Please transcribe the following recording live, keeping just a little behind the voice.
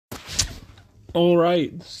All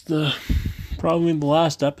right, this is probably the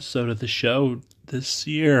last episode of the show this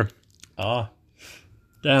year. Ah,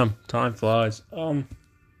 damn, time flies.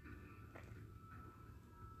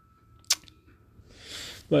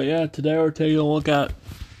 But yeah, today we're taking a look at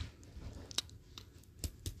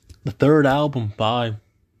the third album by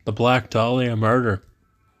the Black Dahlia Murder.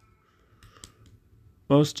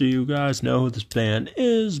 Most of you guys know who this band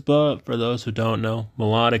is, but for those who don't know,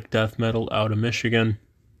 melodic death metal out of Michigan.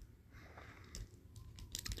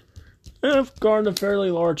 I've garnered a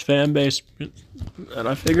fairly large fan base, and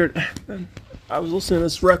I figured, I was listening to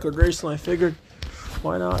this record recently, I figured,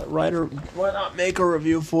 why not make a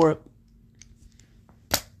review for it?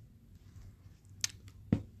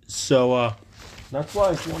 So, that's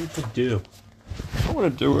what I wanted to do. I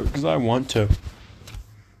want to do it because I want to.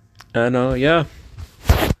 And, yeah.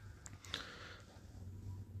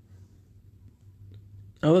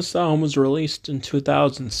 Now, this album was released in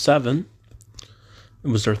 2007. It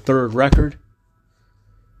was their third record.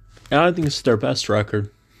 And I think it's their best record.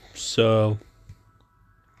 So,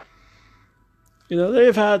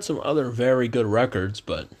 they've had some other very good records,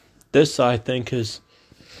 but this, I think, is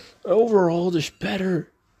overall just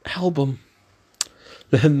better album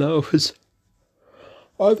than those.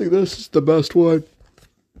 I think this is the best one.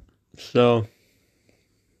 So,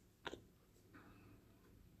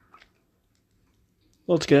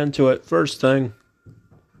 let's get into it. First thing,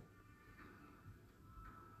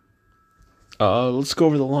 let's go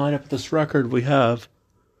over the lineup of this record. We have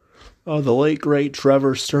the late great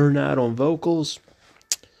Trevor Sturnad on vocals,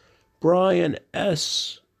 Brian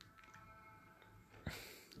Eskbach,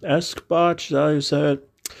 is that how you say it,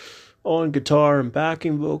 on guitar and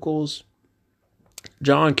backing vocals,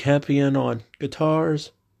 John Kempion on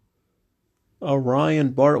guitars, Ryan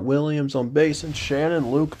Bart Williams on bass, and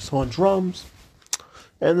Shannon Lucas on drums.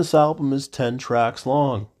 And this album is 10 tracks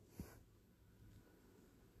long.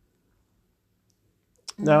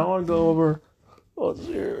 Now I want to go over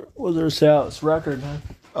what there's say about this record,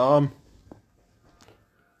 man.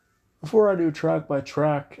 Before I do track by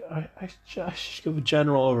track, I should give a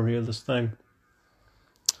general overview of this thing.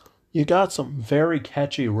 You got some very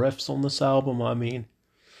catchy riffs on this album. I mean,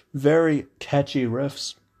 very catchy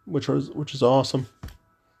riffs, which is awesome.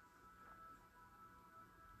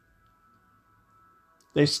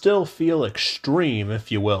 They still feel extreme,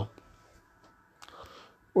 if you will,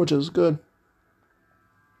 which is good.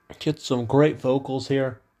 Get some great vocals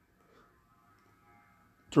here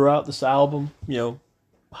throughout this album.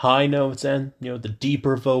 High notes and the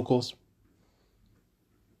deeper vocals.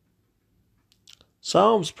 This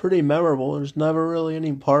album's pretty memorable. There's never really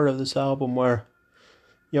any part of this album where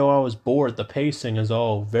I was bored. The pacing is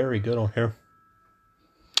all very good on here.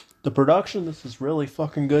 The production, this is really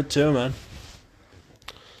fucking good too, man.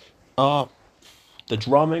 The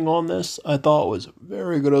drumming on this, I thought was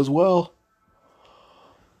very good as well.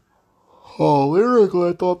 Lyrically,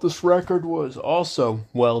 I thought this record was also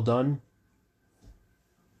well done.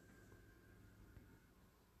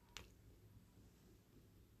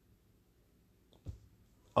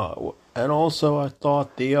 And also, I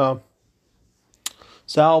thought this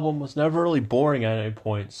album was never really boring at any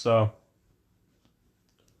point, so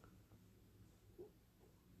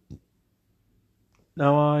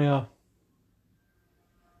now I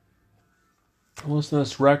listened to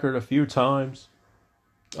this record a few times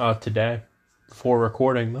today before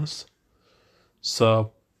recording this.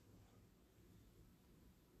 So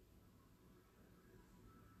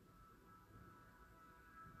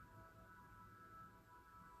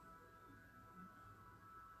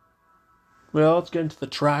well, let's get into the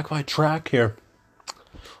track by track here.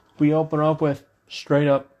 We open up with straight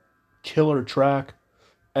up killer track,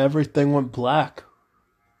 Everything Went Black.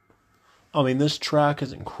 I mean, this track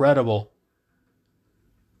is incredible.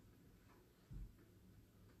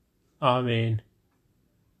 I mean,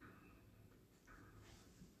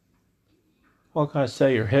 what can I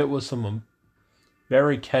say? You're hit with some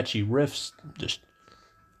very catchy riffs just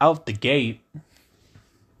out the gate.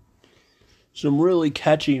 Some really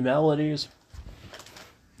catchy melodies.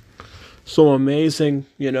 Some amazing,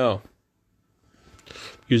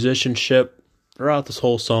 musicianship throughout this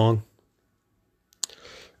whole song.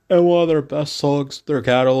 And one of their best songs, their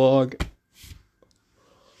catalog.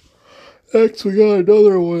 Next, we got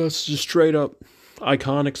another one that's just straight up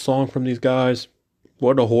iconic song from these guys.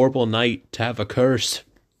 What a Horrible Night to Have a Curse.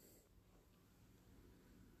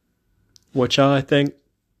 Which I think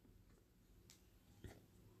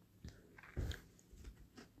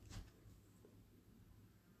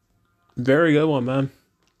very good one, man.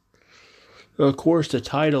 Of course, the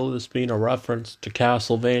title of this being a reference to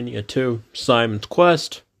Castlevania 2, Simon's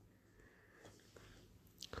Quest.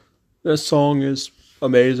 This song is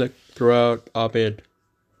amazing throughout. I mean,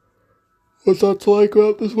 what's that to like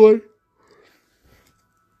about this one?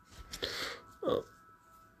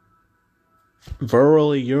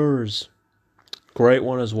 Verily Yours. Great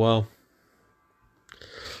one as well.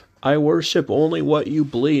 I Worship Only What You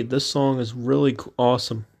Bleed. This song is really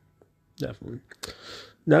awesome. Definitely.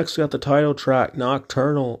 Next, we got the title track,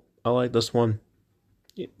 Nocturnal. I like this one.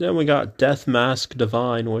 Then we got Death Mask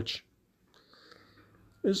Divine, which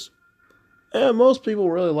is... most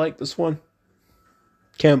people really like this one.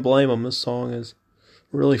 Can't blame them. This song is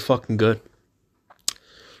really fucking good.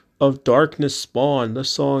 Of Darkness Spawn.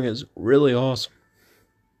 This song is really awesome.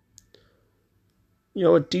 You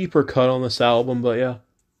know, a deeper cut on this album, but yeah.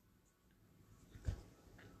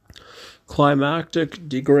 Climactic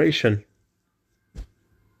Degradation.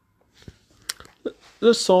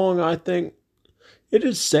 This song, I think, it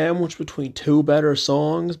is sandwiched between two better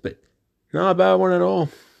songs, but not a bad one at all.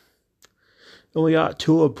 And we got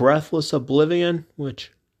To a Breathless Oblivion,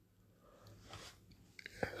 which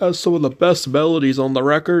has some of the best melodies on the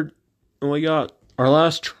record. And we got our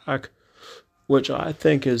last track, which I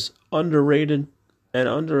think is underrated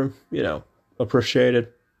and appreciated,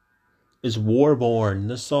 is Warborn.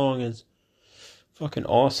 This song is fucking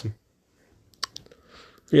awesome.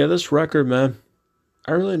 Yeah, this record, man.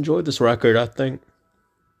 I really enjoyed this record, I think.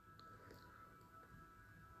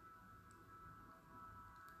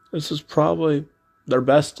 This is probably their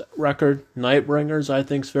best record. Nightbringers, I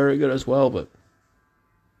think, is very good as well, but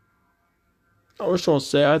I just want to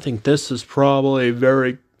say I think this is probably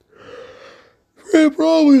probably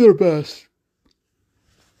their best.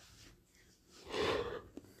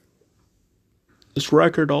 This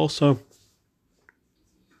record also,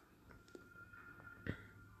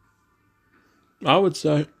 I would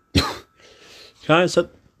say, kind of set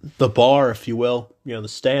the bar, if you will, the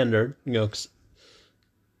standard, 'cause,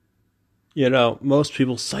 most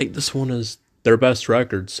people cite this one as their best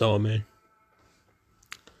record, so, I mean,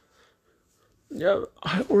 yeah,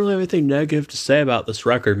 I don't really have anything negative to say about this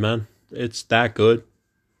record, man. It's that good.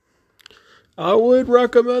 I would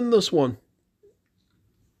recommend this one.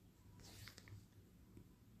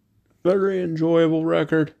 Very enjoyable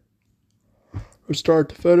record from start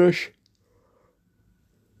to finish.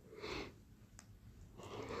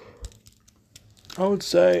 I would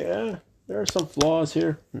say, there are some flaws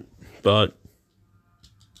here, but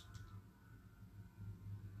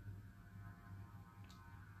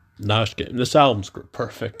no, just kidding. This album's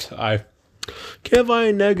perfect. I can't find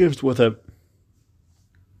any negatives with it.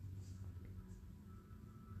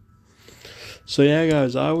 So yeah,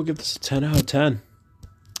 guys, I would give this a 10 out of 10.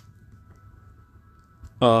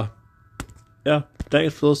 Yeah,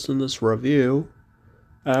 thanks for listening to this review.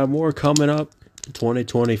 More coming up in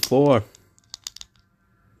 2024.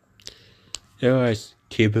 Yeah, guys,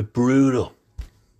 keep it brutal.